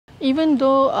Even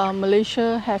though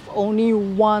Malaysia have only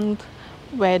one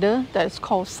weather that is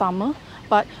called summer,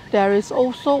 but there is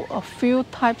also a few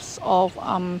types of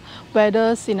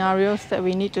weather scenarios that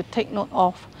we need to take note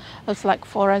of. It's like,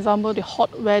 for example, the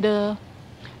hot weather,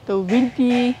 the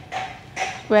windy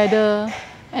weather,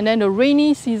 and then the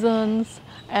rainy seasons,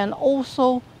 and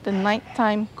also the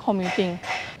nighttime commuting.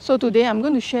 So today I'm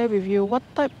going to share with you what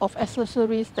type of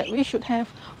accessories that we should have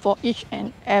for each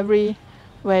and every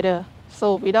weather.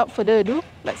 So without further ado,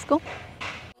 let's go.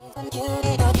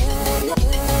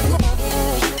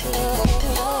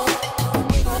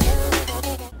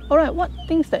 Alright, what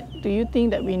things do you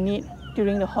think that we need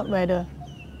during the hot weather?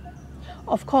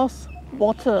 Of course,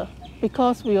 water,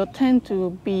 because we will tend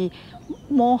to be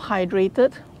more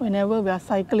hydrated whenever we are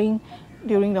cycling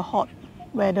during the hot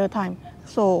weather time.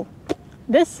 So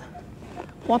this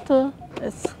water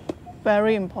is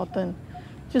very important.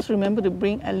 Just remember to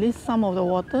bring at least some of the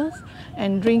waters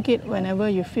and drink it whenever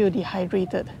you feel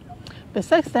dehydrated.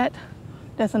 Besides that,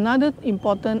 there's another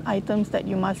important items that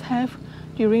you must have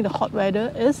during the hot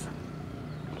weather is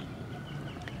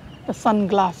the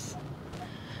sunglass.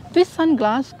 This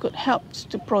sunglass could help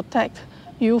to protect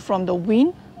you from the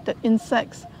wind, the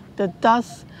insects, the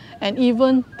dust, and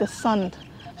even the sun.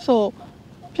 So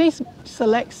please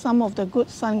select some of the good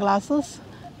sunglasses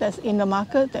that's in the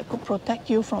market that could protect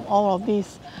you from all of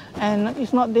these. And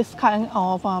it's not this kind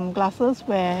of glasses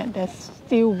where there's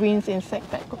still winds, insects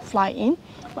that could fly in,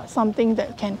 but something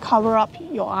that can cover up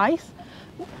your eyes.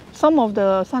 Some of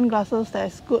the sunglasses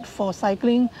that's good for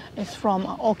cycling is from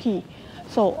Oki.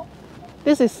 So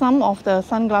this is some of the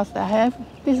sunglasses that I have.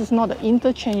 This is not an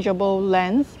interchangeable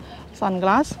lens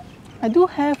sunglass. I do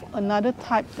have another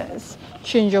type that is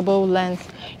changeable lens.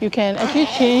 You can actually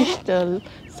change the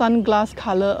sunglass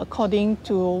color according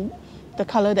to the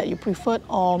color that you prefer,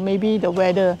 or maybe the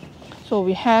weather. So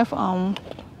we have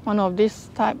one of this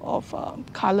type of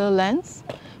color lens.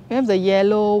 We have the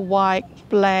yellow, white,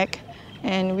 black,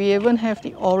 and we even have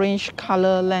the orange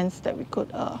color lens that we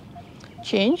could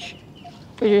change,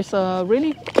 which is a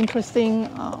really interesting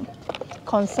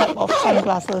concept of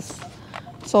sunglasses.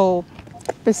 So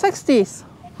besides this,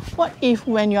 what if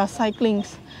when you are cycling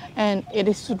and it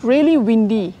is really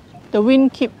windy, the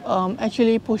wind keep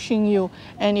actually pushing you,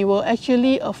 and it will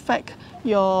actually affect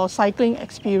your cycling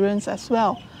experience as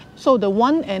well. So the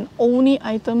one and only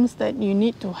items that you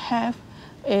need to have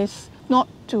is not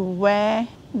to wear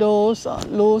those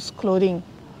loose clothing.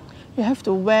 You have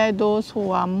to wear those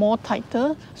who are more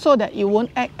tighter so that it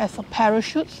won't act as a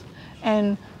parachute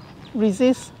and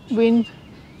resist wind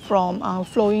from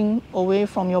flowing away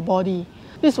from your body.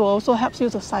 This will also help you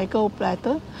to cycle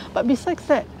better. But besides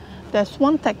that, there's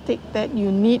one tactic that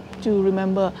you need to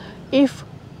remember. If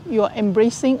you're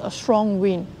embracing a strong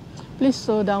wind, please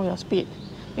slow down your speed,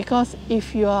 because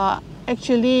if you are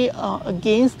actually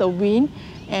against the wind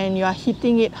and you are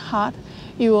hitting it hard,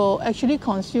 it will actually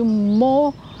consume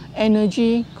more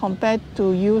energy compared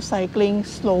to you cycling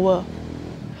slower.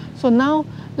 So now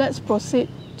let's proceed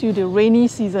to the rainy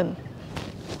season.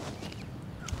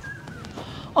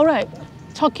 Alright,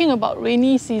 talking about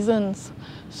rainy seasons.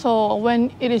 So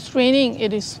when it is raining,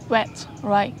 it is wet,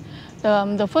 right?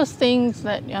 The first things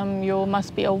that you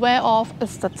must be aware of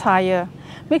is the tire.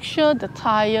 Make sure the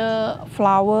tire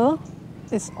flower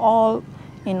is all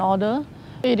in order.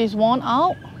 If it is worn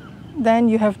out, then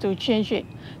you have to change it.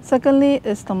 Secondly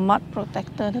is the mud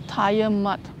protector, the tire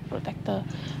mud protector.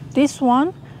 This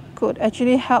one could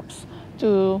actually help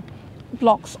to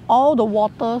block all the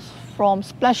waters from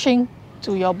splashing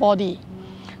to your body.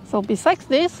 So besides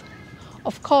this,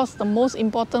 of course, the most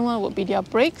important one would be their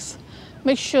brakes.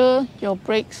 Make sure your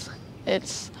brakes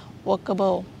is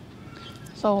workable.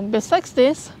 So besides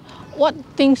this, what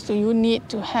things do you need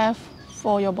to have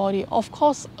for your body? Of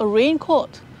course, a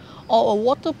raincoat or a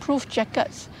waterproof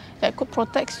jacket that could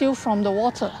protect you from the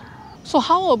water. So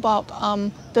how about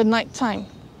the nighttime?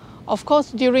 Of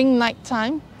course, during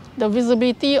nighttime, the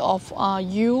visibility of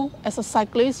you as a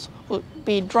cyclist would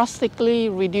be drastically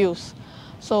reduced.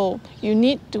 So you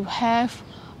need to have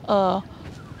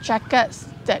jackets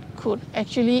that could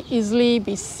actually easily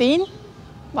be seen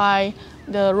by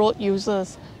the road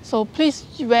users. So please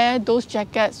wear those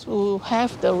jackets who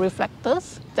have the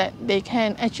reflectors that they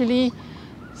can actually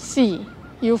see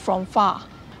you from far.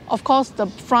 Of course, the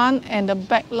front and the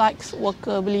back lights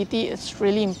workability is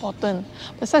really important.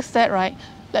 Besides that, right,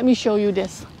 let me show you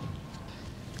this.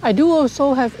 I do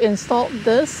also have installed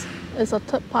this. It's a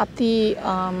third-party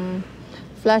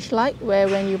flashlight where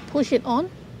when you push it on,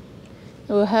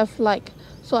 it will have light.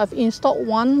 So I've installed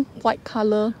one white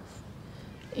color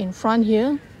in front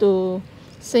here to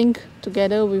sync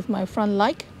together with my front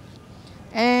light.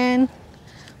 And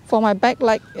For my back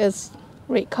light is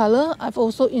red color. I've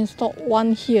also installed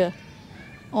one here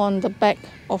on the back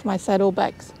of my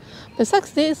saddlebags.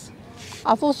 Besides this,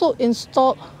 I've also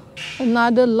installed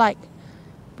another light,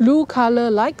 blue color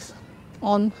lights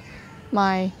on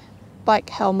my bike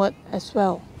helmet as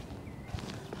well.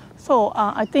 So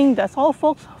I think that's all,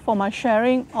 folks, for my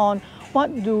sharing on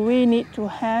what do we need to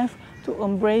have to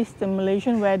embrace the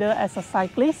Malaysian weather as a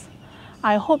cyclist.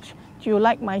 I hope you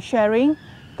like my sharing.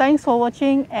 Thanks for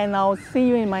watching, and I'll see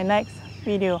you in my next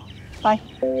video. Bye.